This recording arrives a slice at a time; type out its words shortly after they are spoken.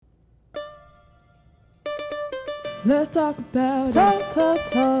Let's talk about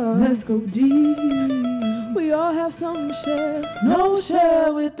talk. Let's go deep. We all have something to share. No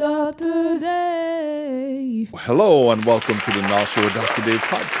share with Dr. Dave. Hello and welcome to the Now Show with Dr. Dave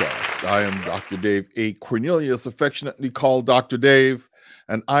podcast. I am Dr. Dave A. Cornelius, affectionately called Dr. Dave,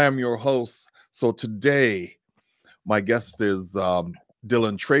 and I am your host. So today, my guest is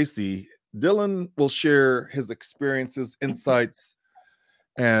Dillon Treacy. Dillon will share his experiences, insights,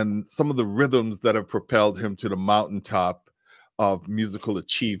 and some of the rhythms that have propelled him to the mountaintop of musical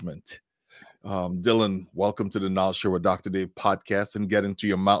achievement. Dillon, welcome to the Now Show with Dr. Dave podcast and get into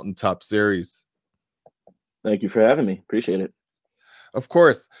your mountaintop series. Thank you for having me. Appreciate it. Of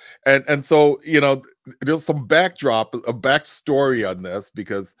course. And so, there's some backdrop, a backstory on this,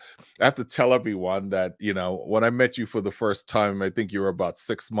 because I have to tell everyone that, when I met you for the first time, I think you were about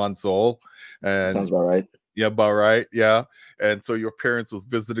 6 months old. And Sounds about right. yeah, about right. Yeah. And so your parents was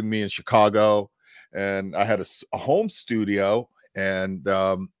visiting me in Chicago, and I had a home studio, and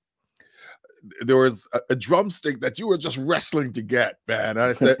there was a drumstick that you were just wrestling to get, man. And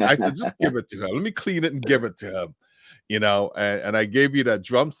I said, just give it to him. Let me clean it and give it to him. And I gave you that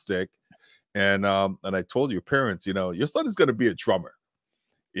drumstick, and I told your parents, your son is going to be a drummer,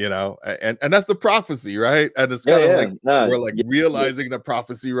 and that's the prophecy, right? And it's kind of like we're like realizing the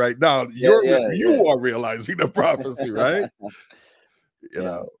prophecy right now. You are realizing the prophecy, right? you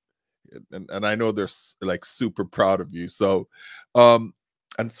know, and I know they're like super proud of you. So, and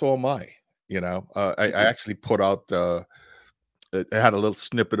so am I. I actually put out. I had a little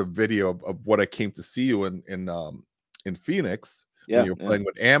snippet of video of what I came to see you in Phoenix when you were playing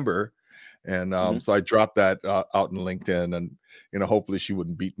with Amber. And so I dropped that out in LinkedIn, and hopefully she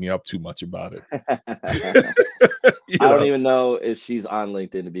wouldn't beat me up too much about it. I don't even know if she's on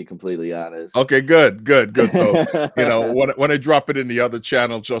LinkedIn, to be completely honest. Okay, good. So when I drop it in the other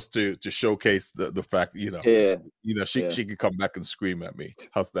channel, just to showcase the fact, she can come back and scream at me.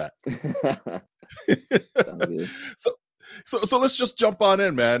 How's that? Sounds good. So let's just jump on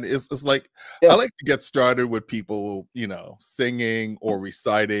in, man. It's like I like to get started with people, singing or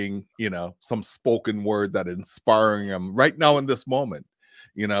reciting, some spoken word that inspiring them right now in this moment.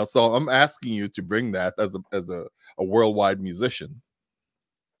 So I'm asking you to bring that as a worldwide musician.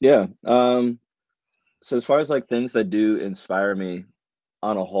 Yeah. So as far as like things that do inspire me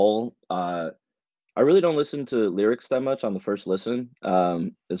on a whole, I really don't listen to lyrics that much on the first listen.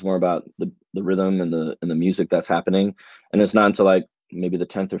 It's more about the rhythm and the music that's happening, and it's not until like maybe the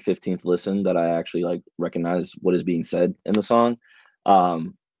 10th or 15th listen that I actually like recognize what is being said in the song.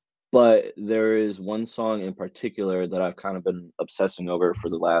 But there is one song in particular that I've kind of been obsessing over for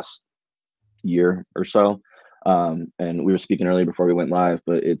the last year or so. And we were speaking earlier before we went live,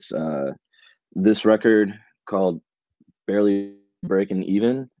 but it's this record called "Barely Breaking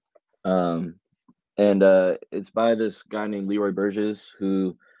Even." And it's by this guy named Leroy Burgess,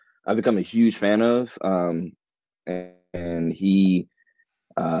 who I've become a huge fan of. And he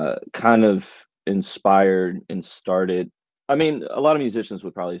kind of inspired and started. I mean, a lot of musicians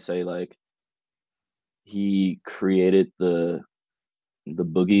would probably say like he created the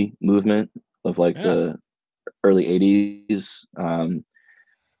boogie movement of like the early 80s.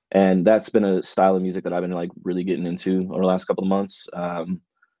 And that's been a style of music that I've been like really getting into over the last couple of months.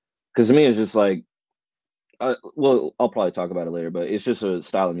 Because to me, it's just like, well, I'll probably talk about it later, but it's just a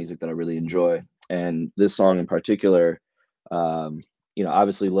style of music that I really enjoy. And this song in particular,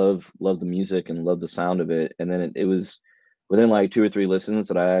 obviously love the music and love the sound of it. And then it was within like 2 or 3 listens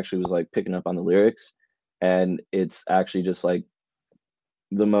that I actually was like picking up on the lyrics. And it's actually just like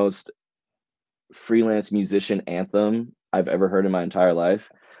the most freelance musician anthem I've ever heard in my entire life.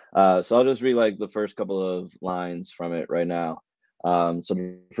 So I'll just read like the first couple of lines from it right now. So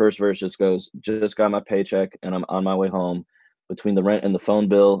the first verse just goes, "Just got my paycheck and I'm on my way home. Between the rent and the phone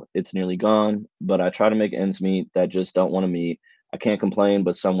bill, it's nearly gone. But I try to make ends meet that just don't want to meet. I can't complain,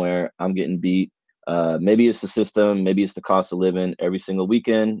 but somewhere I'm getting beat. Maybe it's the system, maybe it's the cost of living. Every single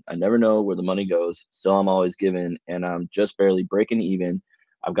weekend, I never know where the money goes. Still, I'm always giving, and I'm just barely breaking even.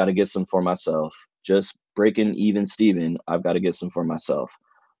 I've got to get some for myself. Just breaking even, Steven. I've got to get some for myself."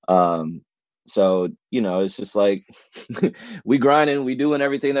 So, it's just like we grinding, we doing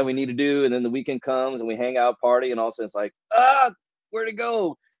everything that we need to do. And then the weekend comes and we hang out, party, and all of a sudden it's like, where'd it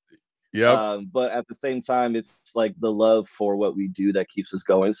go? Yeah. But at the same time, it's like the love for what we do that keeps us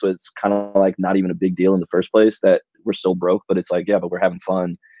going. So it's kind of like not even a big deal in the first place that we're still broke, but it's like, yeah, but we're having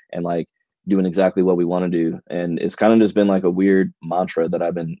fun and like doing exactly what we want to do. And it's kind of just been like a weird mantra that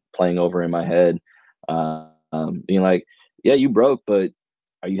I've been playing over in my head. Being like, yeah, you broke, but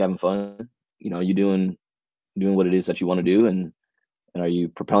are you having fun? Are you doing what it is that you want to do? And are you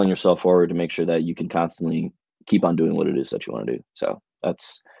propelling yourself forward to make sure that you can constantly keep on doing what it is that you want to do. So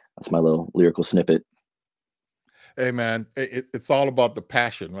that's my little lyrical snippet. Hey man, it's all about the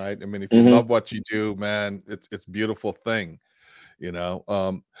passion, right? I mean, if you Hmm. love what you do, man, it's a beautiful thing, you know.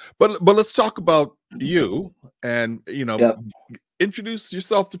 But let's talk about you, and Yep. introduce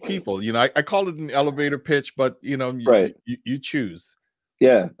yourself to people. I call it an elevator pitch, but Right. you choose.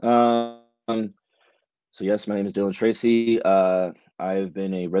 Yeah. So yes, my name is Dillon Treacy. I've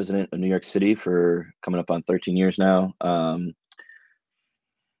been a resident of New York City for coming up on 13 years now.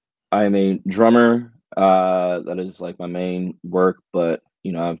 I'm a drummer. That is like my main work, but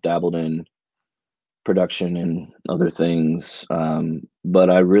I've dabbled in production and other things. But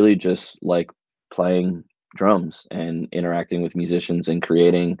I really just like playing drums and interacting with musicians and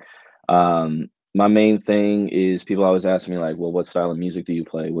creating. My main thing is people always ask me like, well, what style of music do you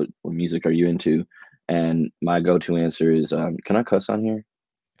play? What music are you into? And my go-to answer is, can I cuss on here?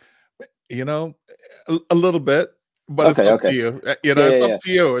 You know, a little bit, but it's Okay, up to okay. you. Yeah, It's yeah, up yeah.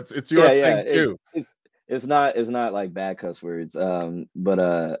 to you. It's your Yeah, yeah. thing too. It's not like bad cuss words.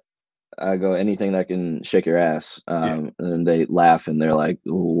 But I go anything that can shake your ass. Yeah. And then they laugh and they're like,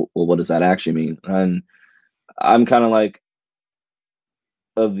 well, what does that actually mean? And I'm kind of like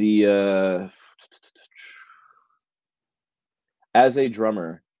of the as a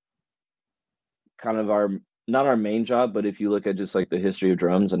drummer, kind of our not our main job, but if you look at just like the history of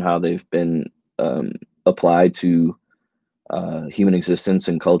drums and how they've been applied to human existence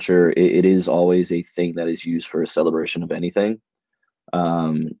and culture, it is always a thing that is used for a celebration of anything.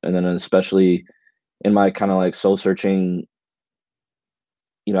 And then especially in my kind of like soul searching,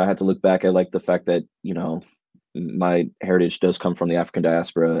 I had to look back at like the fact that, my heritage does come from the African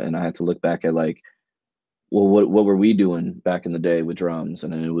diaspora, and I had to look back at like, well, what were we doing back in the day with drums?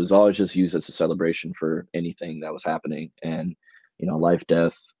 And it was always just used as a celebration for anything that was happening, and life,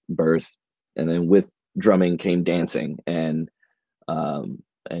 death, birth, and then with drumming came dancing and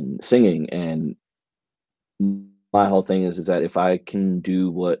singing. And my whole thing is that if I can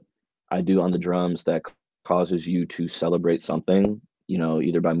do what I do on the drums that causes you to celebrate something,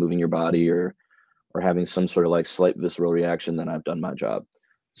 either by moving your body or having some sort of like slight visceral reaction, then I've done my job.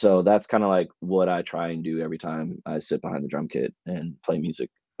 So that's kind of like what I try and do every time I sit behind the drum kit and play music.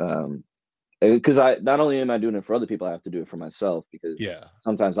 Because I not only am I doing it for other people, I have to do it for myself, because Yeah.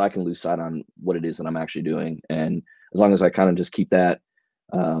 sometimes I can lose sight on what it is that I'm actually doing. And as long as I kind of just keep that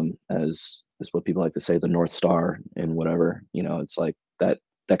as what people like to say, the North Star and whatever, it's like that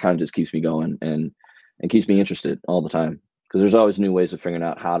kind of just keeps me going and keeps me interested all the time, because there's always new ways of figuring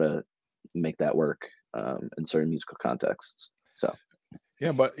out how to make that work in certain musical contexts. So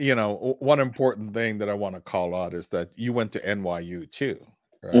Yeah, but one important thing that I want to call out is that you went to NYU too,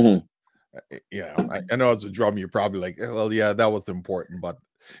 right? mhm. I know as a drummer, you're probably like, well, yeah, that was important, but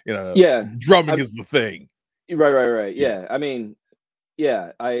Yeah, drumming I, is the thing. right. Yeah, Yeah, I mean,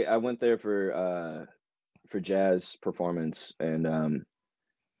 yeah, I went there for jazz performance, and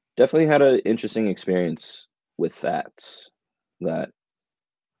definitely had an interesting experience with that. That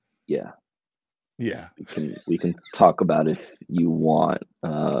yeah, yeah. we can talk about if you want.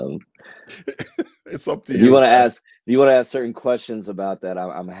 It's up to If you you, want to man. ask certain questions about that,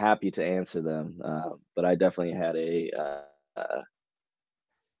 I'm happy to answer them. But I definitely had a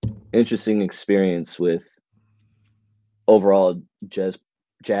interesting experience with overall jazz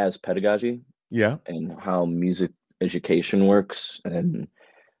pedagogy Yeah, and how music education works. And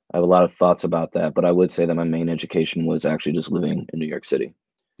I have a lot of thoughts about that, but I would say that my main education was actually just living in New York City.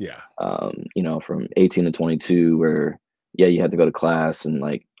 yeah, From 18 to 22, where yeah, you had to go to class and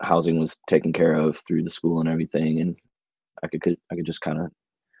like housing was taken care of through the school and everything, and I could just kind of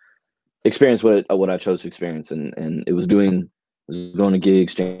experience what I chose to experience, and it was going to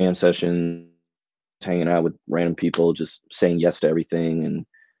gigs, jam sessions, hanging out with random people, just saying yes to everything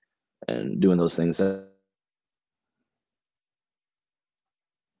and doing those things. all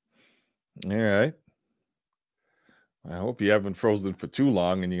right. I hope you haven't frozen for too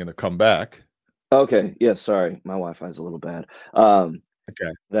long and you're gonna come back. Okay, yeah, sorry, my Wi-Fi is a little bad. Um,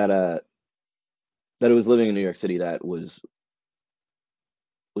 Okay. that that it was living in New York City that was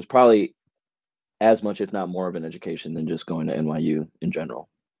probably as much, if not more, of an education than just going to NYU in general.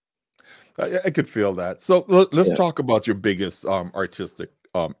 I could feel that. So let's Yeah, talk about your biggest artistic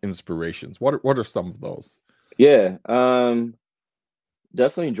inspirations. What are some of those? yeah.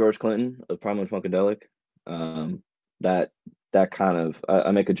 Definitely George Clinton of Primal Funkadelic. Um, that that kind of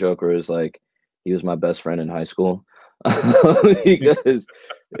I make a joke where it's like he was my best friend in high school because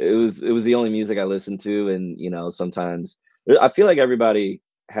it was the only music I listened to, and sometimes I feel like everybody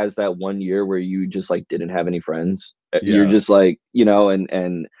has that one year where you just like didn't have any friends. You're Yeah. just like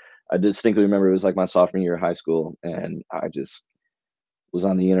and I distinctly remember it was like my sophomore year of high school, and I just was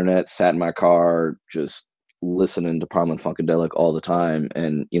on the internet, sat in my car, just listening to Parliament Funkadelic all the time.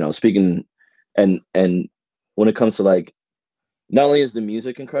 And speaking, and when it comes to like, not only is the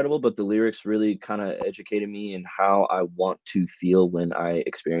music incredible, but the lyrics really kind of educated me in how I want to feel when I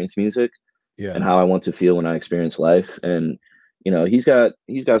experience music, and Yeah. how I want to feel when I experience life. And he's got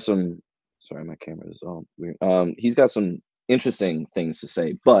some. Sorry, my camera is all weird. He's got some interesting things to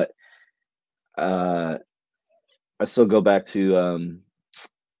say, but uh, I still go back to.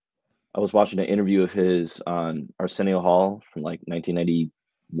 I was watching an interview of his on Arsenio Hall from like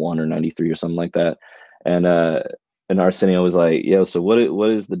 1991 or 93 or something like that, and Arsenio was like, "Yo, so what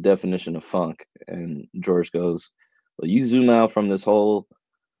is the definition of funk?" And George goes, "Well, you zoom out from this whole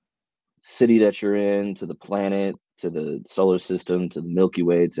city that you're in, to the planet, to the solar system, to the Milky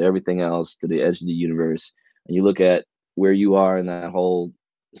Way, to everything else, to the edge of the universe, and you look at where you are in that whole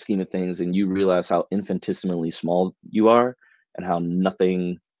scheme of things, and you realize how infinitesimally small you are, and how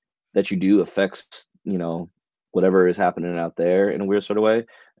nothing that you do affects, whatever is happening out there in a weird sort of way.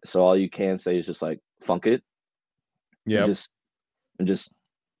 So all you can say is just like funk it, and Yep. just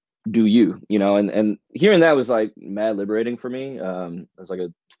do and hearing that was like mad liberating for me, as like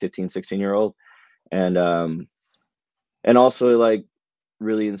a 15, 16 year old. And also like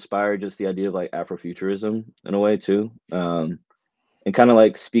really inspired just the idea of like Afrofuturism in a way too. And kind of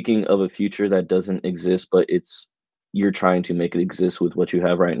like speaking of a future that doesn't exist, but you're trying to make it exist with what you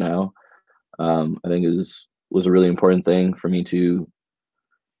have right now. I think it was a really important thing for me to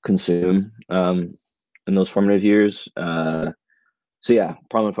consume, in those formative years. So yeah,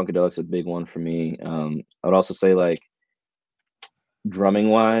 Parliament Funkadelic's a big one for me. I would also say like drumming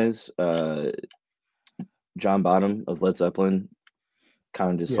wise, John Bonham of Led Zeppelin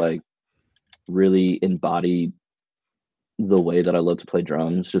kind of just Yeah. like really embodied the way that I love to play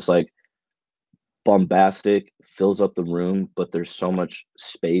drums. Just like bombastic, fills up the room, but there's so much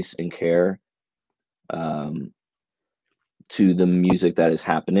space and care, um, to the music that is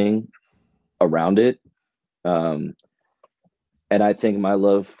happening around it. Um, and I think my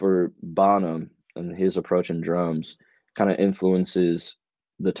love for Bonham and his approach in drums kind of influences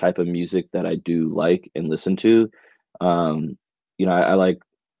the type of music that I do like and listen to. Um, I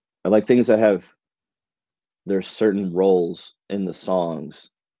like things that have there's certain roles in the songs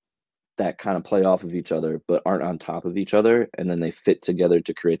that kind of play off of each other but aren't on top of each other, and then they fit together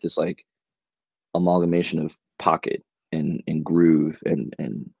to create this like amalgamation of pocket and groove and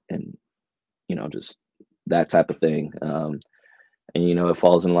just that type of thing. And it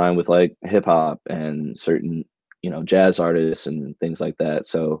falls in line with like hip hop and certain jazz artists and things like that.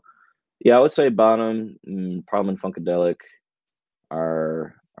 So yeah, I would say Bonham, Parliament Funkadelic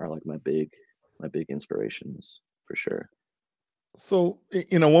are like my big inspirations for sure. So,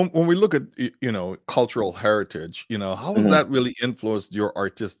 when we look at, cultural heritage, how has Hmm. that really influenced your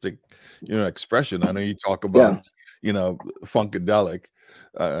artistic, expression? I know you talk Yeah, about, Funkadelic,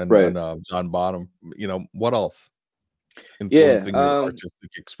 right. and John Bonham. What else Yeah, influencing your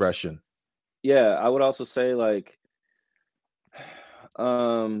artistic expression? yeah. I would also say like,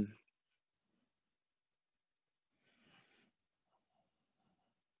 um,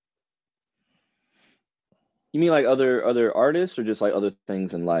 you mean like other artists, or just like other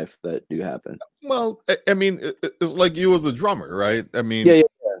things in life that do happen? Well, I mean, it's like you as a drummer, right? I Yeah, mean,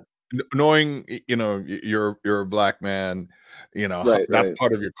 yeah, knowing you're a black man, right, that's right.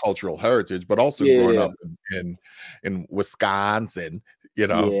 part of your cultural heritage, but also Yeah, growing yeah, up in Wisconsin,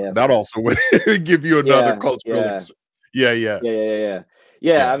 yeah, that also would give you another yeah, cultural yeah, yeah, yeah, yeah, yeah, yeah, yeah.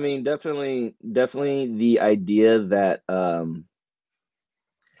 Yeah, I yeah, mean, definitely the idea that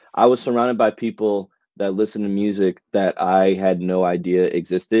I was surrounded by people that listened to music that I had no idea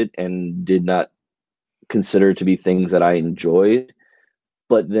existed and did not consider to be things that I enjoyed.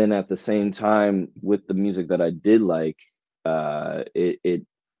 But then at the same time, with the music that I did like, it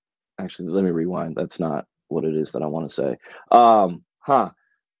actually, let me rewind. That's not what it is that I want to say.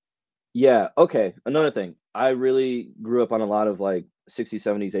 Yeah, okay. Another thing, I really grew up on a lot of like 60s,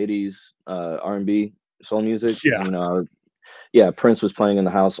 70s, 80s R&B soul music. yeah. Yeah, Prince was playing in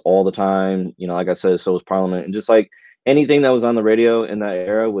the house all the time. Like I said, so was Parliament, and just like anything that was on the radio in that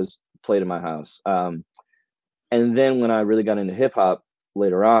era was played in my house. And then when I really got into hip hop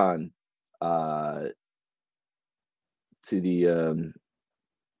later on, uh, to the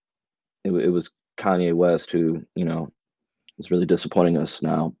it was Kanye West who is really disappointing us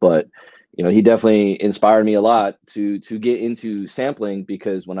now, but he definitely inspired me a lot to get into sampling,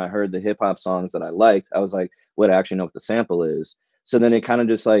 because when I heard the hip hop songs that I liked, I was like, wait, I actually know what the sample is. So then it kind of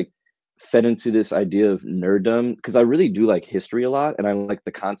just like fed into this idea of nerddom because I really do like history a lot, and I like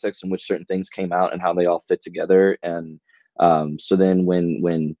the context in which certain things came out and how they all fit together. And so then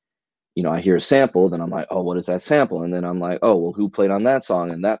when I hear a sample, then I'm like, oh, what is that sample? And then I'm like, oh, well, who played on that song?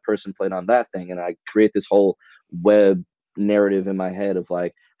 And that person played on that thing. And I create this whole web narrative in my head of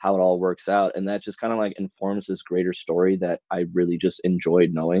like how it all works out. And that just kind of like informs this greater story that I really just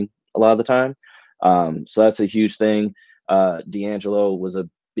enjoyed knowing a lot of the time. So that's a huge thing. D'Angelo was a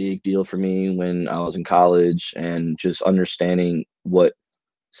big deal for me when I was in college, and just understanding what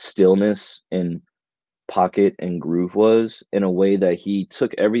stillness and pocket and groove was, in a way that he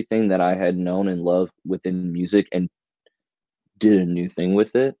took everything that I had known and loved within music and did a new thing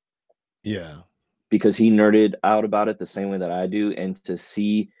with it, Yeah. because he nerded out about it the same way that I do. And to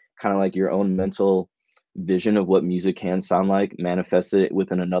see kind of like your own mental vision of what music can sound like manifested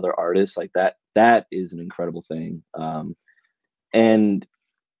within another artist, like that is an incredible thing. And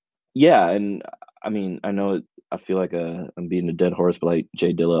yeah, and I mean, I know I feel like I'm beating a dead horse, but like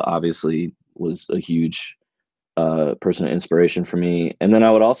Jay Dilla obviously was a huge person of inspiration for me. And then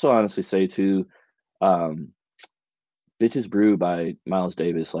I would also honestly say too, um, "Bitches Brew" by Miles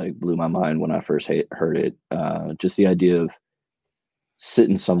Davis like blew my mind when I first heard it. Just the idea of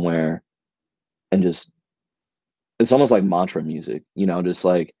sitting somewhere and just, it's almost like mantra music, just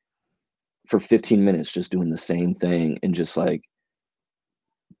like for 15 minutes just doing the same thing, and just like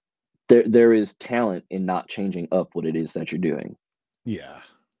there is talent in not changing up what it is that you're doing, Yeah.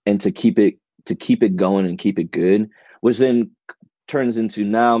 and to keep it going and keep it good, which then turns into,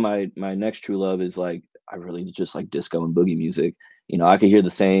 now my next true love is like, I really just like disco and boogie music. I could hear the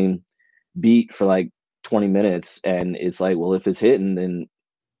same beat for like 20 minutes, and it's like, well, if it's hitting, then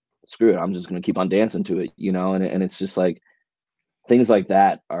screw it, I'm just going to keep on dancing to it, and it's just like things like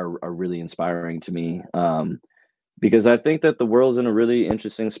that are really inspiring to me, because I think that the world's in a really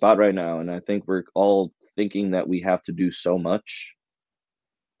interesting spot right now, and I think we're all thinking that we have to do so much,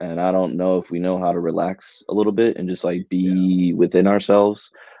 and I don't know if we know how to relax a little bit and just like Yeah. be within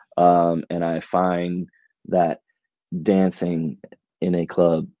ourselves. And I find that dancing in a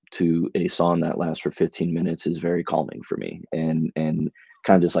club to a song that lasts for 15 minutes is very calming for me, and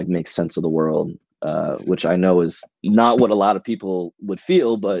kind of just like makes sense of the world, which I know is not what a lot of people would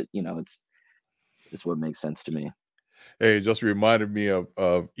feel, but it's what makes sense to me. Hey, it just reminded me of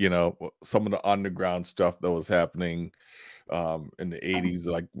some of the underground stuff that was happening in the 80s,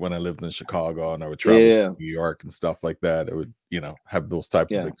 like when I lived in Chicago and I would travel to Yeah, New York and stuff like that. I would, have those type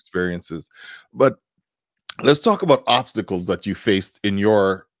of yeah, experiences. But let's talk about obstacles that you faced in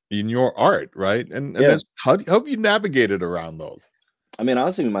your art, right? And yeah. then how have you navigated around those? I mean,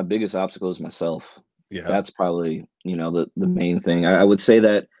 honestly, my biggest obstacle is myself. Yeah. That's probably, the main thing. I would say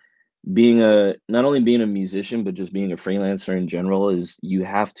that being a not only being a musician, but just being a freelancer in general, is you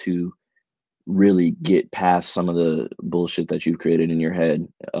have to really get past some of the bullshit that you've created in your head,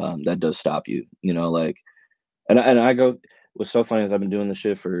 that does stop you. Like, and I go. What's so funny is I've been doing this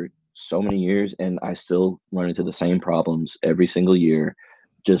shit for so many years, and I still run into the same problems every single year.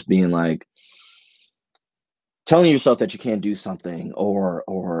 Just being like, telling yourself that you can't do something,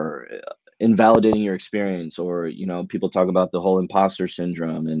 or invalidating your experience, or people talk about the whole imposter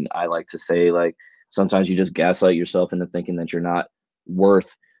syndrome, and I like to say, like, sometimes you just gaslight yourself into thinking that you're not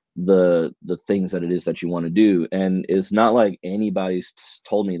worth the things that it is that you want to do. And it's not like anybody's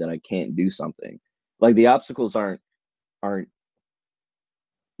told me that I can't do something. Like, the obstacles aren't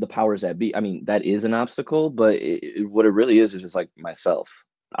the powers that be. I mean, that is an obstacle, but what it really is just like myself.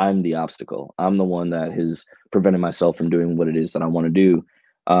 I'm the obstacle. I'm the one that has prevented myself from doing what it is that I want to do.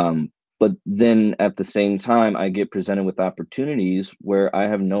 But then at the same time, I get presented with opportunities where I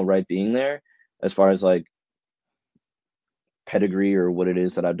have no right being there, as far as like pedigree or what it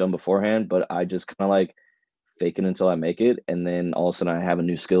is that I've done beforehand. But I just kind of like fake it until I make it, and then all of a sudden I have a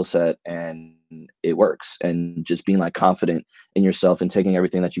new skill set and it works. And just being like confident in yourself and taking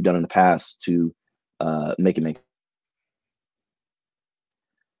everything that you've done in the past to make it make.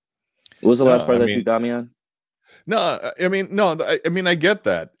 What was the No, last part I that you mean, got me on? no, I mean, no, I mean, I get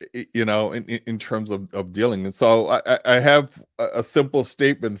that, in terms of dealing. And so I have a simple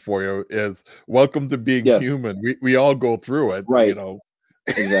statement for you is welcome to being Yeah, human. We all go through it, right. you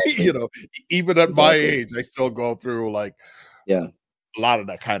Exactly. know, even at my Exactly. age, I still go through like Yeah. a lot of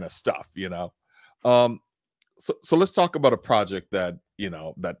that kind of stuff. Um, so let's talk about a project that,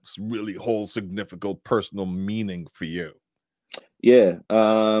 that's really holds significant personal meaning for you. Yeah.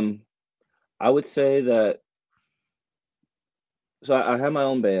 I would say that, so I have my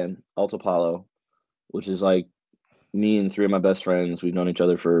own band, Alto Palo, which is like me and three of my best friends. We've known each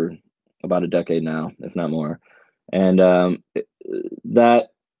other for about a decade now, if not more. And that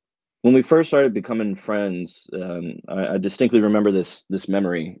when we first started becoming friends, I distinctly remember this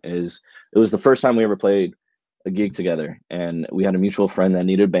memory. Is it was the first time we ever played a gig together, and we had a mutual friend that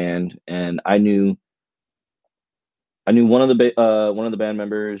needed a band, and I knew one of the band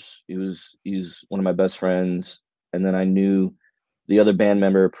members. He's one of my best friends, and then I knew the other band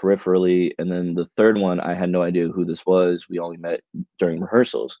member peripherally, and then the third one I had no idea who this was. We only met during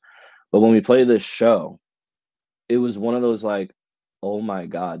rehearsals, but when we played this show, it was one of those like, oh my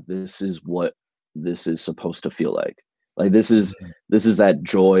god, this is what this is supposed to feel like. Like Mhm. this is that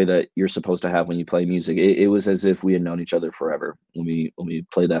joy that you're supposed to have when you play music. It was as if we had known each other forever when we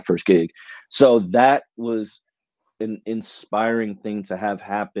played that first gig. So that was an inspiring thing to have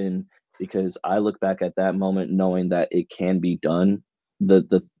happen, because I look back at that moment knowing that it can be done.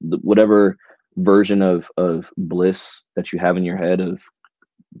 The whatever version of bliss that you have in your head of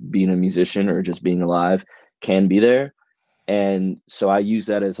being a musician or just being alive can be there. And so I use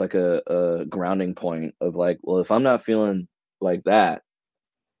that as like a grounding point of like, well, if I'm not feeling like that,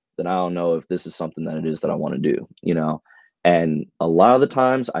 then I don't know if this is something that it is that I want to do, you know? And a lot of the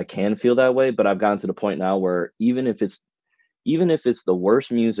times I can feel that way, but I've gotten to the point now where even if it's the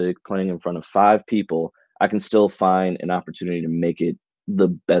worst music playing in front of 5 people, I can still find an opportunity to make it the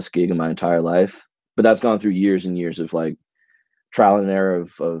best gig of my entire life. But that's gone through years and years of like trial and error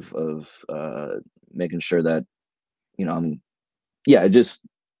of making sure that, you know, I'm yeah,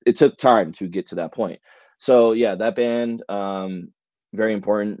 it took time to get to that point. So yeah, that band, very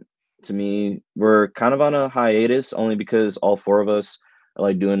important to me. We're kind of on a hiatus only because all 4 of us are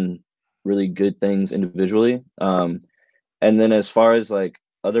like doing really good things individually. And then as far as like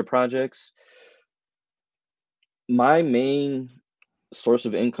other projects, my main source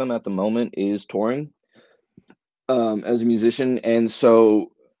of income at the moment is touring, as a musician, and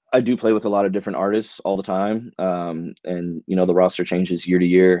so I do play with a lot of different artists all the time. And you know, the roster changes year to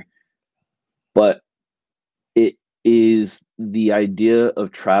year, but it is the idea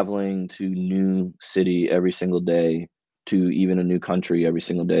of traveling to new city every single day, to even a new country every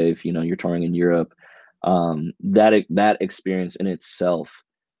single day. If you know you're touring in Europe, that experience in itself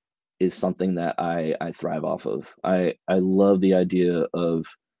is something that I thrive off of. I love the idea of,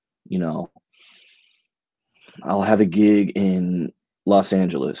 you know, I'll have a gig in Los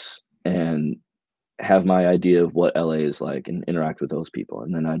Angeles and have my idea of what LA is like and interact with those people.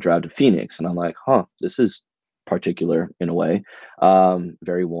 And then I drive to Phoenix and I'm like, huh, this is particular in a way,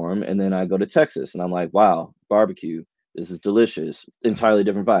 very warm. And then I go to Texas and I'm like, wow, barbecue. This is delicious. Entirely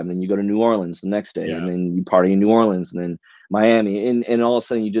different vibe. And then you go to New Orleans the next day, and Yeah. then you party in New Orleans, and then Miami. And all of a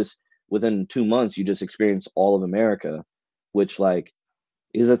sudden, you just, within 2 months, you just experience all of America, which like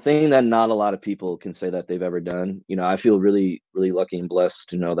is a thing that not a lot of people can say that they've ever done. You know, I feel really, really lucky and blessed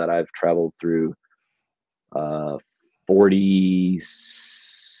to know that I've traveled through uh,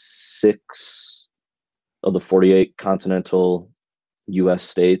 46 of the 48 continental US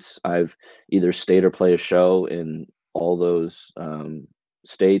states. I've either stayed or played a show in all those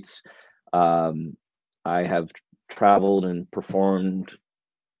states. Um, I have traveled and performed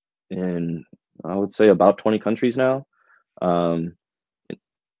in, I would say, about 20 countries now. Um,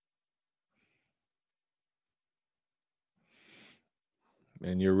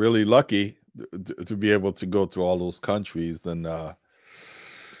 And you're really lucky to be able to go to all those countries and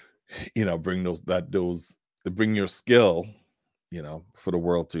bring those bring your skill, for the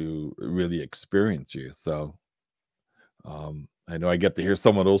world to really experience you. So I know I get to hear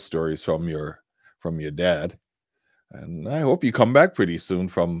some of those stories from your dad, and I hope you come back pretty soon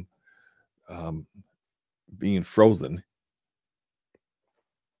from um, being frozen.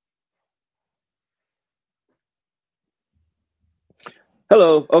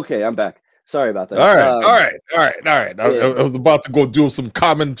 Hello. Okay, I'm back. Sorry about that. All right, all right, all right, all right. I, Yeah. I was about to go do some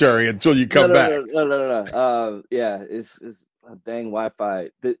commentary until you No, come no, back. no, no, no, no. Yeah, it's dang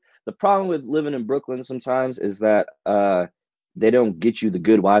Wi-Fi. The problem with living in Brooklyn sometimes is that they don't get you the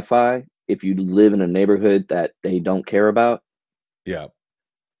good Wi-Fi if you live in a neighborhood that they don't care about. Yeah,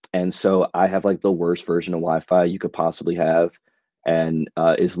 And so I have like the worst version of Wi-Fi you could possibly have, and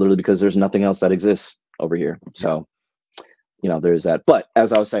it's literally because there's nothing else that exists over here. yeah. So you know, there's that. But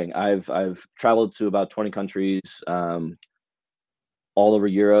as I was saying, I've traveled to about 20 countries, all over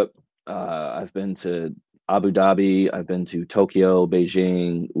Europe. I've been to Abu Dhabi. I've been to Tokyo,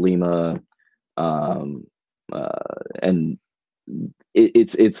 Beijing, Lima, um, and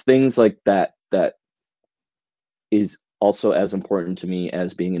it's things like that that is also as important to me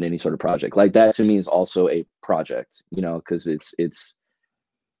as being in any sort of project. Like that to me is also a project, you know, because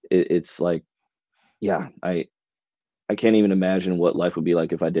it's like, yeah, I can't even imagine what life would be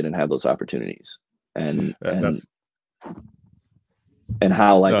like if I didn't have those opportunities. And That's and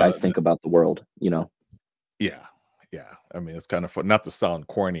how like I No, think about the world, yeah, yeah. I mean, it's kind of fun, not to sound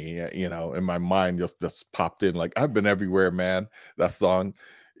corny, in my mind just popped in like I've been everywhere, man. That song,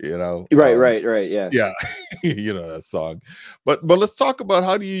 you know. Right, Um, right, right. Yeah. yeah, that song. But let's talk about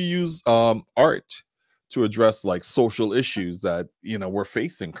how do you use art to address like social issues that we're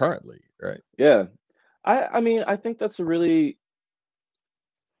facing currently, right? Yeah. I mean, I think that's a really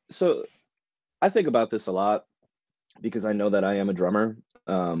so I think about this a lot because I know that I am a drummer.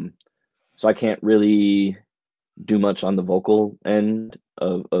 Um, so I can't really do much on the vocal end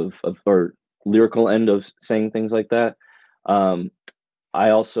of or lyrical end of saying things like that. Um,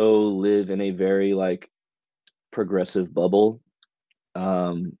 I also live in a very like progressive bubble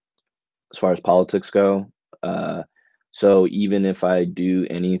um, as far as politics go. Uh, so even if I do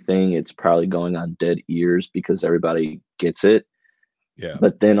anything, it's probably going on dead ears because everybody gets it. Yeah,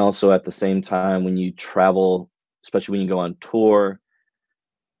 But then also at the same time, when you travel, especially when you go on tour,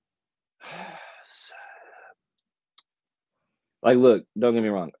 like, look, don't get me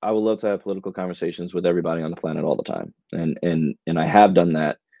wrong. I would love to have political conversations with everybody on the planet all the time, and I have done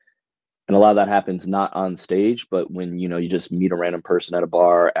that. And a lot of that happens not on stage, but when you just meet a random person at a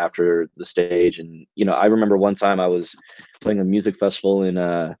bar after the stage. And I remember one time I was playing a music festival in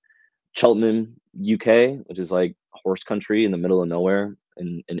Cheltenham, UK, which is like horse country in the middle of nowhere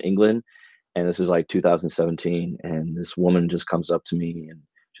in England. And this is like 2017, and this woman just comes up to me and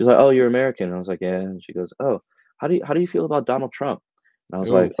she's like, "Oh, you're American?" And I was like, "Yeah." And she goes, "Oh, how do you feel about Donald Trump?" And I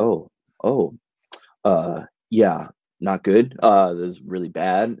was oh, like, "Oh, yeah, not good. This is really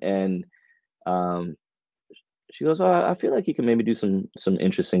bad." And um, she goes, "Oh, I feel like he can maybe do some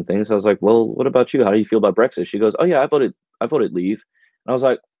interesting things." I was like, "Well, what about you? How do you feel about Brexit?" She goes, "Oh yeah, I voted leave." And I was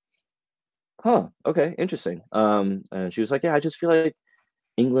like, "Huh, okay, interesting." And she was like, "Yeah, I just feel like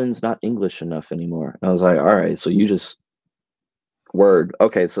England's not English enough anymore." And I was like, "All right, so you just word.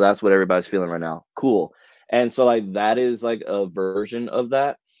 Okay, so that's what everybody's feeling right now. Cool." And so like that is like a version of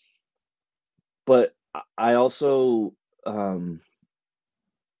that. But I also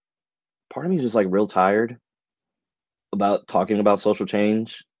part of me is just like real tired about talking about social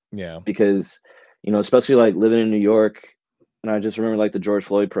change yeah, because especially like living in New York, and I just remember like the George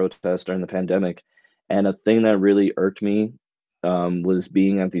Floyd protest during the pandemic, and a thing that really irked me was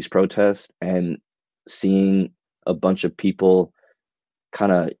being at these protests and seeing a bunch of people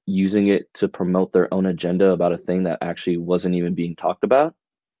kind of using it to promote their own agenda about a thing that actually wasn't even being talked about,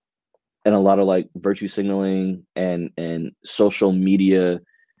 and a lot of like virtue signaling and social media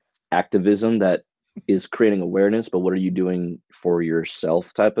activism that is creating awareness, but what are you doing for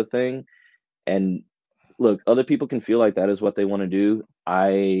yourself type of thing. And look, other people can feel like that is what they want to do.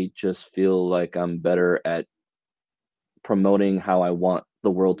 I just feel like I'm better at promoting how I want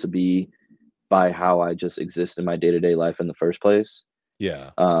the world to be by how I just exist in my day-to-day life in the first place.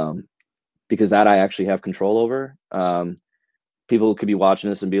 yeah, um, because that I actually have control over. People could be watching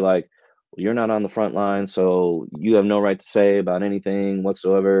this and be like, well, "You're not on the front line, so you have no right to say about anything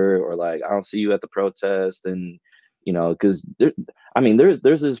whatsoever," or like, "I don't see you at the protest," and because I mean,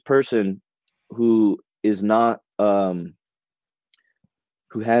 there's this person who is not who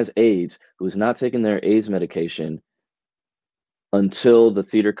has AIDS, who is not taking their AIDS medication until the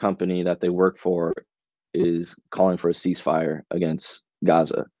theater company that they work for is calling for a ceasefire against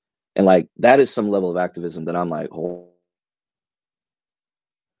Gaza. And like that is some level of activism that I'm like, oh,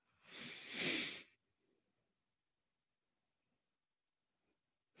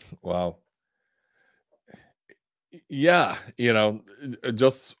 wow. Yeah,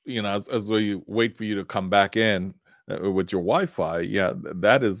 just as we wait for you to come back in with your Wi-Fi, yeah,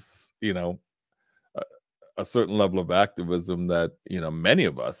 that is a, a certain level of activism that many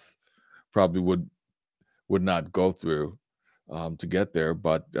of us probably would not go through to get there.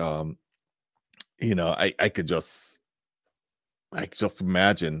 But I could just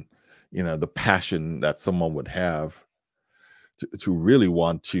imagine the passion that someone would have to really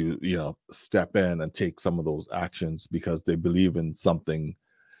want to step in and take some of those actions because they believe in something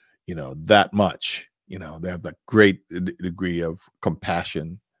that much. They have that great degree of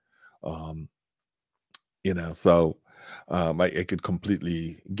compassion. um so I could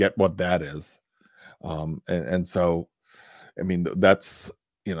completely get what that is. And so I mean that's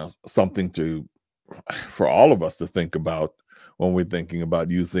something to for all of us to think about when we're thinking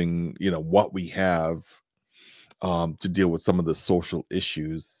about using what we have to deal with some of the social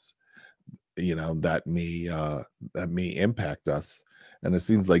issues that may impact us. And it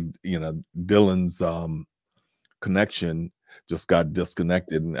seems like Dillon's connection just got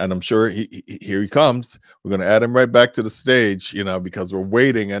disconnected, and I'm sure here he comes. We're going to add him right back to the stage because we're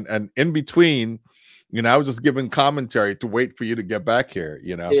waiting, and in between I was just giving commentary to wait for you to get back here.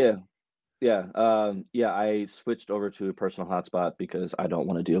 Yeah. Yeah. I switched over to a personal hotspot because I don't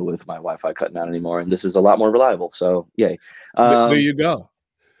want to deal with my Wi-Fi cutting out anymore, and this is a lot more reliable. So yay. There you go.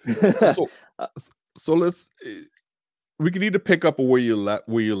 So, uh, so we can either pick up where you left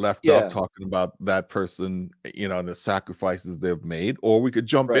off yeah. talking about that person, and the sacrifices they've made, or we could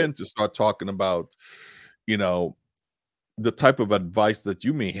jump Right. in to start talking about, the type of advice that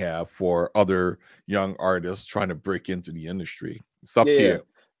you may have for other young artists trying to break into the industry. It's up Yeah. to Yeah. you.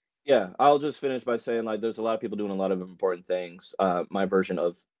 Yeah. I'll just finish by saying, like, there's a lot of people doing a lot of important things. My version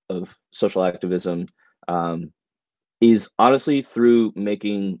of social activism um, is honestly through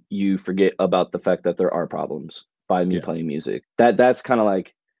making you forget about the fact that there are problems by me Yeah. playing music. That's kind of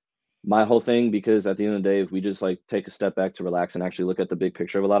like my whole thing, because at the end of the day, if we just like take a step back to relax and actually look at the big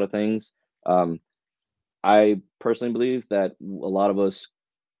picture of a lot of things, um, I personally believe that a lot of us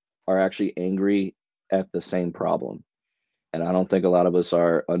are actually angry at the same problem. And I don't think a lot of us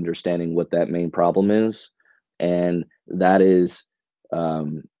are understanding what that main problem is. And that is,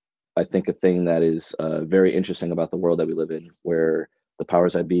 um, I think, a thing that is very interesting about the world that we live in, where the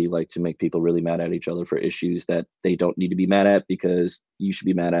powers that be like to make people really mad at each other for issues that they don't need to be mad at, because you should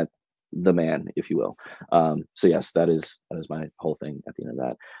be mad at the man, if you will. So yes, that is my whole thing at the end of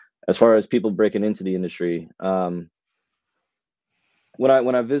that. As far as people breaking into the industry,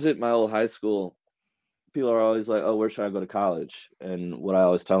 when I visit my old high school, people are always like, "Oh, where should I go to college?" And what I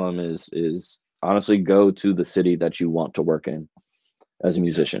always tell them is honestly go to the city that you want to work in as a Yeah.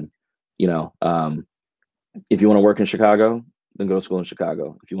 musician. You know, if you want to work in Chicago, then go to school in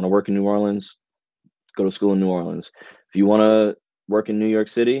Chicago. If you want to work in New Orleans, go to school in New Orleans. If you want to work in New York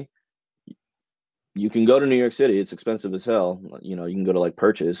City, you can go to New York City. It's expensive as hell. You know, you can go to like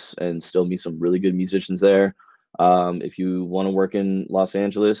Purchase and still meet some really good musicians there. If you want to work in Los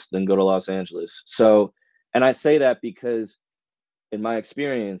Angeles, then go to Los Angeles. So, and I say that because in my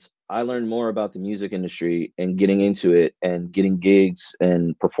experience, I learned more about the music industry and getting into it and getting gigs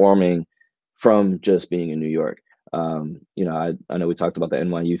and performing from just being in New York. I know we talked about the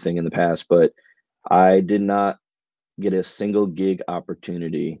NYU thing in the past, but I did not get a single gig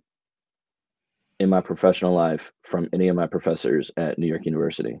opportunity in my professional life from any of my professors at New York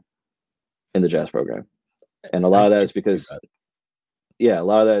University in the jazz program. And a I lot of that can is see because, that. yeah, a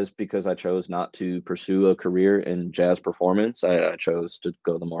lot of that is because I chose not to pursue a career in jazz performance. I chose to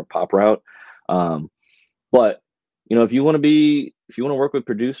go the more pop route. Um, but if you want to work with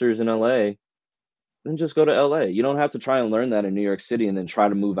producers in LA, then just go to LA. You don't have to try and learn that in New York City and then try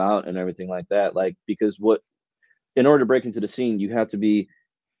to move out and everything like that. Like, because in order to break into the scene, you have to be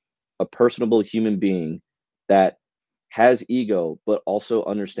a personable human being that has ego but also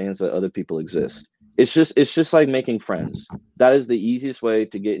understands that other people exist. It's just like making friends. That is the easiest way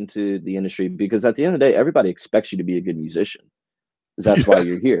to get into the industry, because at the end of the day, everybody expects you to be a good musician, because that's why Yeah.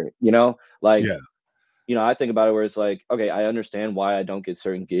 you're here, like, Yeah. I think about it where it's like, okay, I understand why I don't get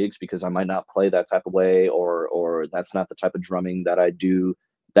certain gigs, because I might not play that type of way, or that's not the type of drumming that I do.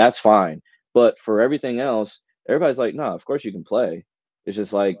 That's fine. But for everything else, everybody's like, no, of course you can play. It's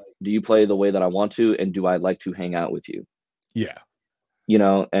just like, do you play the way that I want to, and do I like to hang out with you? Yeah.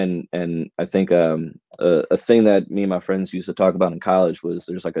 And I think a thing that me and my friends used to talk about in college was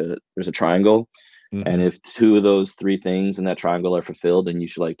there's a triangle, and Hmm. if two of those three things in that triangle are fulfilled, then you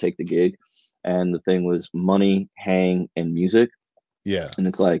should like take the gig. And the thing was money, hang, and music. Yeah. And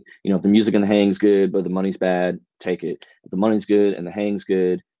it's like, if the music and the hang's good, but the money's bad, take it. If the money's good and the hang's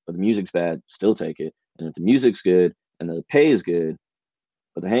good, but the music's bad, still take it. And if the music's good and the pay is good,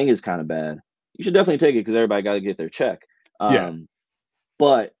 but the hang is kind of bad, you should definitely take it, because everybody got to get their check. Yeah.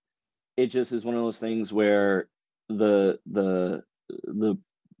 But it just is one of those things where the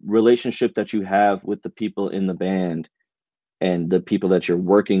relationship that you have with the people in the band and the people that you're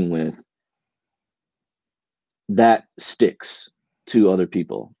working with, that sticks to other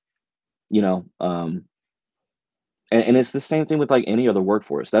people, you know. And it's the same thing with like any other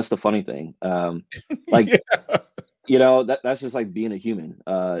workforce. That's the funny thing. Like, Yeah. that's just like being a human.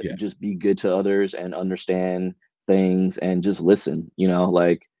 Yeah. Just be good to others and understand things and just listen,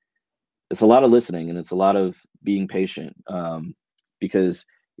 like, it's a lot of listening, and it's a lot of being patient. Because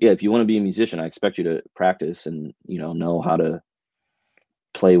yeah, if you want to be a musician, I expect you to practice and know how to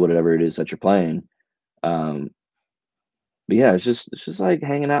play whatever it is that you're playing. um but yeah, it's just like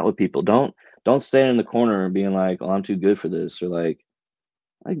hanging out with people. Don't stand in the corner and being like, oh, I'm too good for this, or like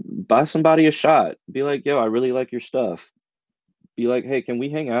buy somebody a shot, be like, yo, I really like your stuff, be like, hey, can we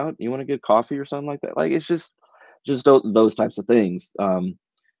hang out, you want to get coffee or something like that. Like, it's just those types of things. And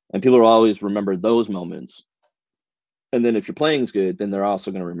people will always remember those moments. And then if your playing's good, then they're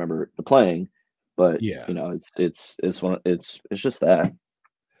also going to remember the playing. But Yeah. you know, it's just that.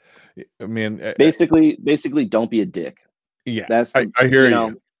 I mean, Basically, don't be a dick. yeah, That's the, I hear you you.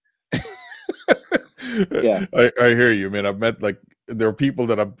 know, yeah, I hear you, man. I've met like there are people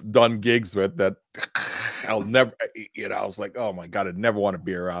that I've done gigs with that I'll never, I was like, oh my god, I'd never want to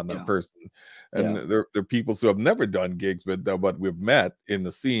be around that yeah, person. And yeah. there are people who have never done gigs with them, but we've met in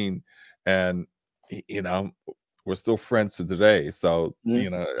the scene, and you know, we're still friends to today. So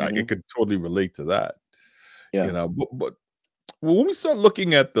Hmm. I Hmm. could totally relate to that. Yeah. But when we start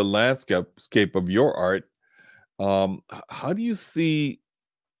looking at the landscape of your art, how do you see,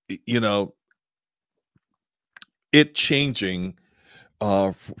 you know, it changing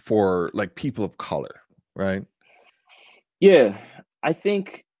for like people of color, right? Yeah. I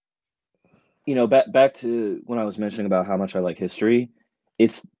think, back to when I was mentioning about how much I like history,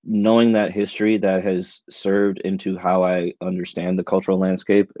 it's knowing that history that has served into how I understand the cultural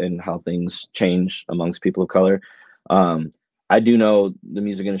landscape and how things change amongst people of color. Um, I do know the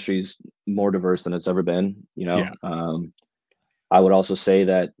music industry is more diverse than it's ever been. Yeah, I would also say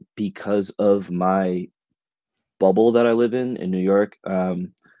that because of my bubble that I live in New York,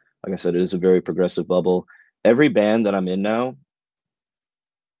 like I said, it is a very progressive bubble. Every band that I'm in now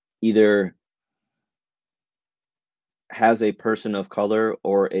either has a person of color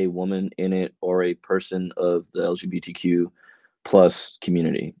or a woman in it or a person of the LGBTQ plus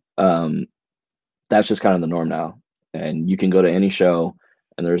community. That's just kind of the norm now. And you can go to any show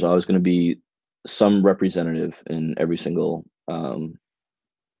and there's always going to be some representative in every single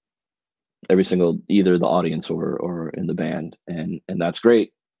either the audience or in the band. And that's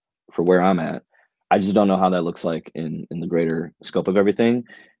great for where I'm at. I just don't know how that looks like in the greater scope of everything.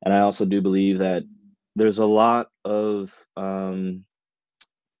 And I also do believe that there's a lot of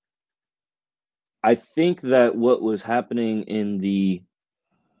I think that what was happening in the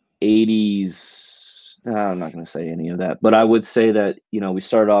 80s, I'm not going to say any of that, but I would say that, we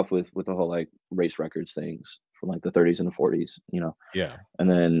started off with the whole like race records things from like the 30s and the 40s, yeah, and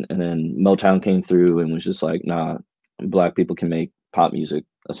then Motown came through and was just like, nah, black people can make pop music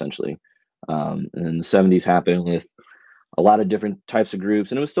essentially. And then the 70s happened with a lot of different types of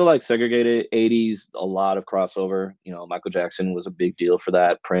groups, and it was still like segregated. 80s, a lot of crossover. Michael Jackson was a big deal for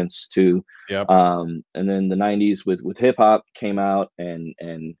that, Prince too. yep, And then the 90s with hip hop came out, and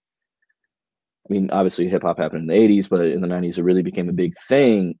I mean, obviously hip hop happened in the 80s, but in the 90s it really became a big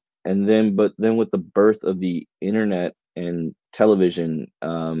thing. But then with the birth of the internet and television,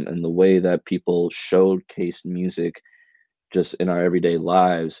 and the way that people showcased music just in our everyday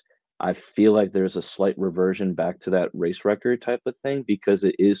lives, I feel like there's a slight reversion back to that race record type of thing because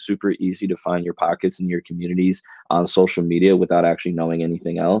it is super easy to find your pockets in your communities on social media without actually knowing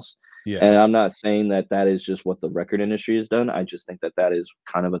anything else. yeah, And I'm not saying that that is just what the record industry has done. I just think that that is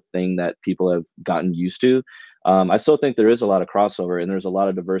kind of a thing that people have gotten used to. I still think there is a lot of crossover and there's a lot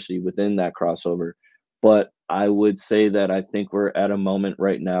of diversity within that crossover. But I would say that I think we're at a moment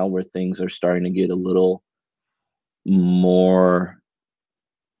right now where things are starting to get a little more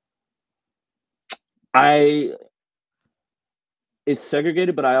I it's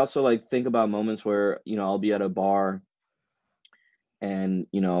segregated, but I also like think about moments where, I'll be at a bar and,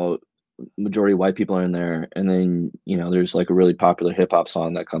 majority white people are in there and then, there's like a really popular hip hop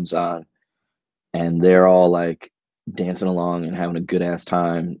song that comes on and they're all like dancing along and having a good ass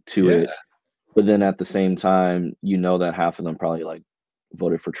time to yeah, it. But then at the same time, that half of them probably like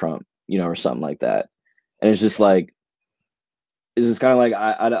voted for Trump, or something like that. And it's just like it's just kind of like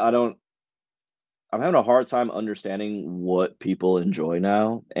I don't I'm having a hard time understanding what people enjoy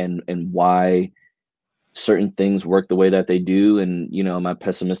now and why certain things work the way that they do. And my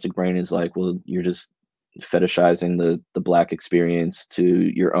pessimistic brain is like, well, you're just fetishizing the black experience to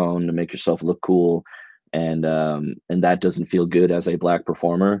your own to make yourself look cool, and that doesn't feel good as a black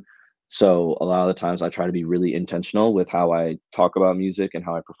performer. So a lot of the times I try to be really intentional with how I talk about music and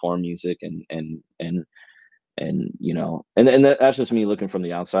how I perform music and that's just me looking from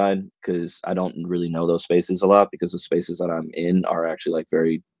the outside because I don't really know those spaces a lot because the spaces that I'm in are actually like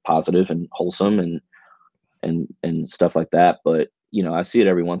very positive and wholesome and stuff like that. But I see it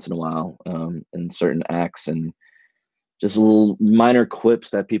every once in a while in certain acts and just little minor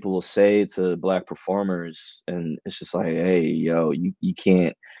quips that people will say to black performers, and it's just like, hey, yo, you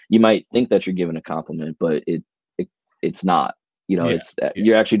can't. You might think that you're giving a compliment, but it's not. yeah, It's yeah,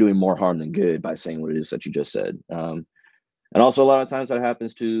 you're actually doing more harm than good by saying what it is that you just said. And also, a lot of times that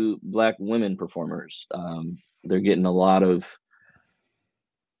happens to black women performers. They're getting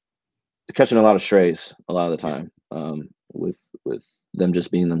catching a lot of strays a lot of the yeah, time, with them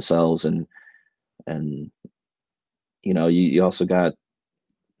just being themselves, and you also got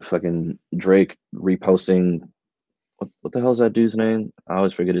fucking Drake reposting what the hell's that dude's name? I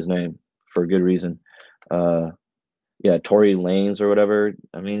always forget his name for a good reason. Yeah, Tory Lanez or whatever.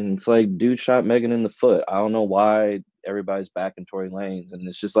 I mean, it's like dude shot Megan in the foot. I don't know why everybody's backing Tory Lanez, and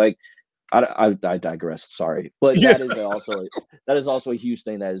it's just like I digress. Sorry, but Yeah. that is also a huge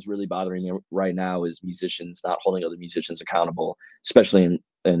thing that is really bothering me right now is musicians not holding other musicians accountable, especially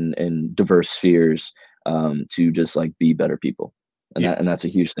in diverse spheres, to just like be better people, and Yeah. that's a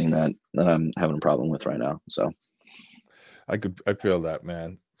huge thing that I'm having a problem with right now. So I feel that,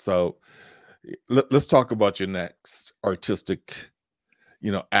 man. So let's talk about your next artistic,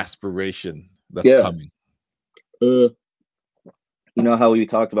 aspiration that's yeah, coming. you know how we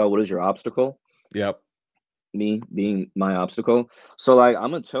talked about what is your obstacle? Yep. Me being my obstacle. So like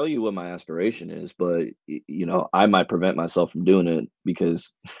I'm gonna tell you what my aspiration is, but I might prevent myself from doing it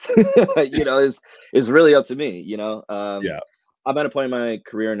because it's really up to me. Yeah. I'm at a point in my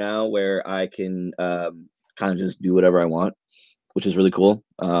career now where I can kind of just do whatever I want, which is really cool.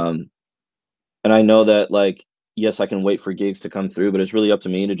 And I know that like yes, I can wait for gigs to come through, but it's really up to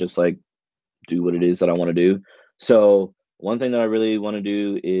me to just like do what it is that I want to do. So one thing that I really want to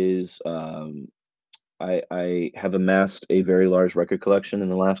do is I have amassed a very large record collection in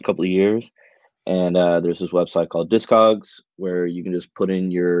the last couple of years, and there's this website called Discogs where you can just put in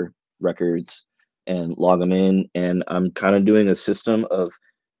your records and log them in. And I'm kind of doing a system of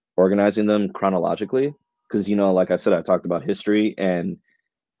organizing them chronologically because like I said, I talked about history, and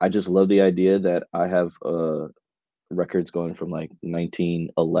I just love the idea that I have records going from like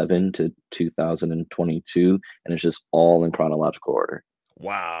 1911 to 2022, and it's just all in chronological order.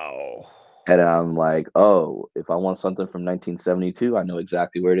 Wow. And I'm like, oh, if I want something from 1972, I know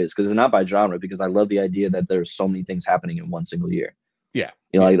exactly where it is because it's not by genre. Because I love the idea that there's so many things happening in one single year. Yeah.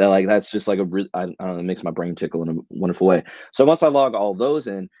 Like that. Like that's just like I don't know. It makes my brain tickle in a wonderful way. So once I log all those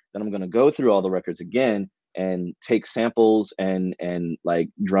in, then I'm gonna go through all the records again and take samples and like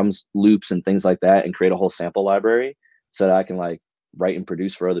drums loops and things like that and create a whole sample library so that I can like write and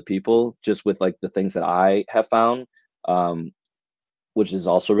produce for other people just with like the things that I have found. Which is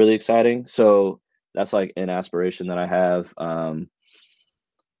also really exciting. So that's like an aspiration that I have. I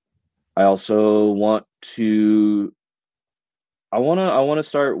also want to I want to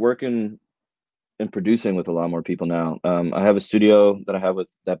start working and producing with a lot more people now. I have a studio that I have with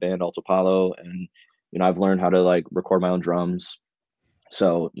that band Alto Palo, and I've learned how to like record my own drums.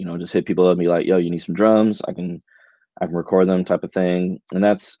 So just hit people up and be like, "Yo, you need some drums? I can record them," type of thing. And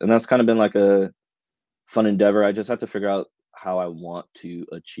that's kind of been like a fun endeavor. I just have to figure out how I want to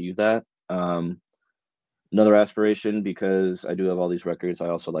achieve that. Another aspiration, because I do have all these records, I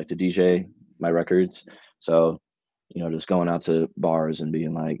also like to DJ my records. So, just going out to bars and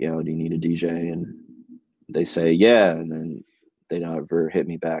being like, "Yo, do you need a DJ?" And they say, "Yeah," and then they never hit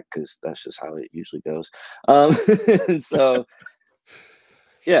me back because that's just how it usually goes. And so,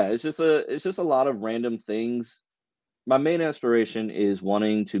 yeah, it's just a lot of random things. My main aspiration is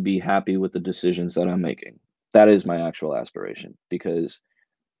wanting to be happy with the decisions that I'm making. That is my actual aspiration because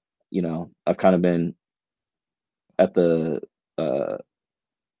I've kind of been at the uh,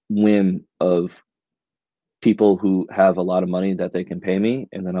 whim of people who have a lot of money that they can pay me,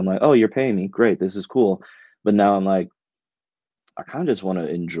 and then I'm like, "Oh, you're paying me, great, this is cool." But now I'm like, I kind of just want to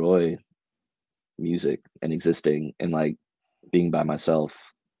enjoy music and existing and like being by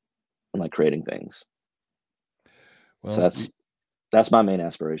myself and like creating things. So Well, that's my main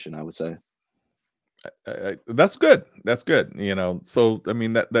aspiration, I would say. that's good. That's good. So I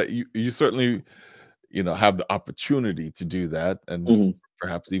mean that you certainly have the opportunity to do that, and Mhm.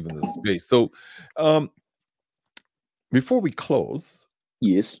 perhaps even the space. So, um, before we close,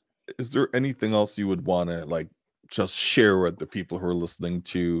 Yes. is there anything else you would want to like just share with the people who are listening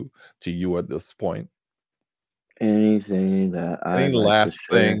to you at this point? Anything that Any I'd like to last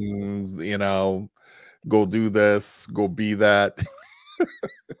share? things, go do this, go be that,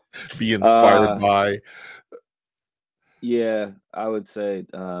 be inspired Uh, by. yeah, I would say,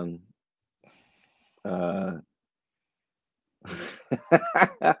 uh,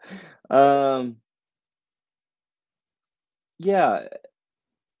 um, yeah,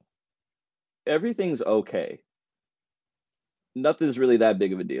 everything's okay. Nothing's really that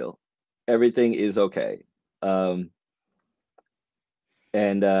big of a deal. Everything is okay. Um,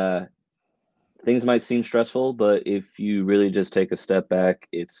 and things might seem stressful, but if you really just take a step back,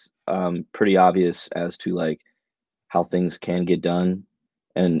 it's pretty obvious as to like how things can get done.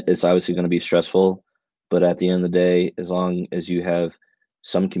 And it's obviously going to be stressful, but at the end of the day, as long as you have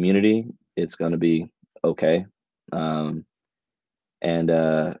some community, it's going to be okay. Um, and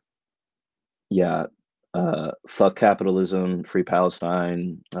yeah, fuck capitalism, free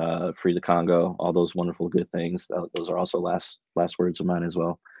Palestine, free the Congo, all those wonderful good things. Those are also last words of mine as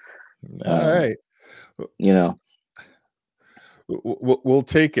well. All right. You know, we'll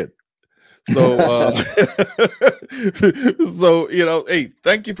take it. So, so hey,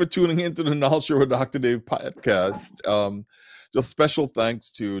 thank you for tuning into the Knowledge Show with Dr. Dave podcast. Just special thanks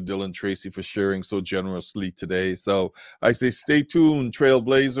to Dillon Treacy for sharing so generously today. So I say, stay tuned,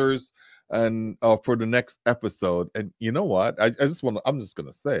 Trailblazers, and for the next episode. And you know what? I'm just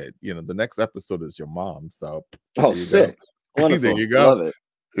gonna say it. The next episode is your mom. So sick, wonderful, there you go. Love it.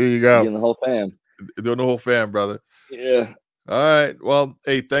 There you go. You and the whole fam. Doing the whole fam, brother. Yeah. All right. Well,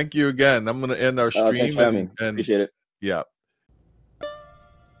 hey, thank you again. I'm going to end our stream. Thanks for having me. Appreciate it. Yeah.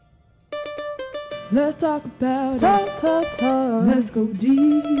 Let's talk about talk. Let's go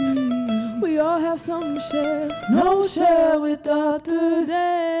deep. We all have something to share. No share with Dr.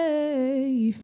 Dave.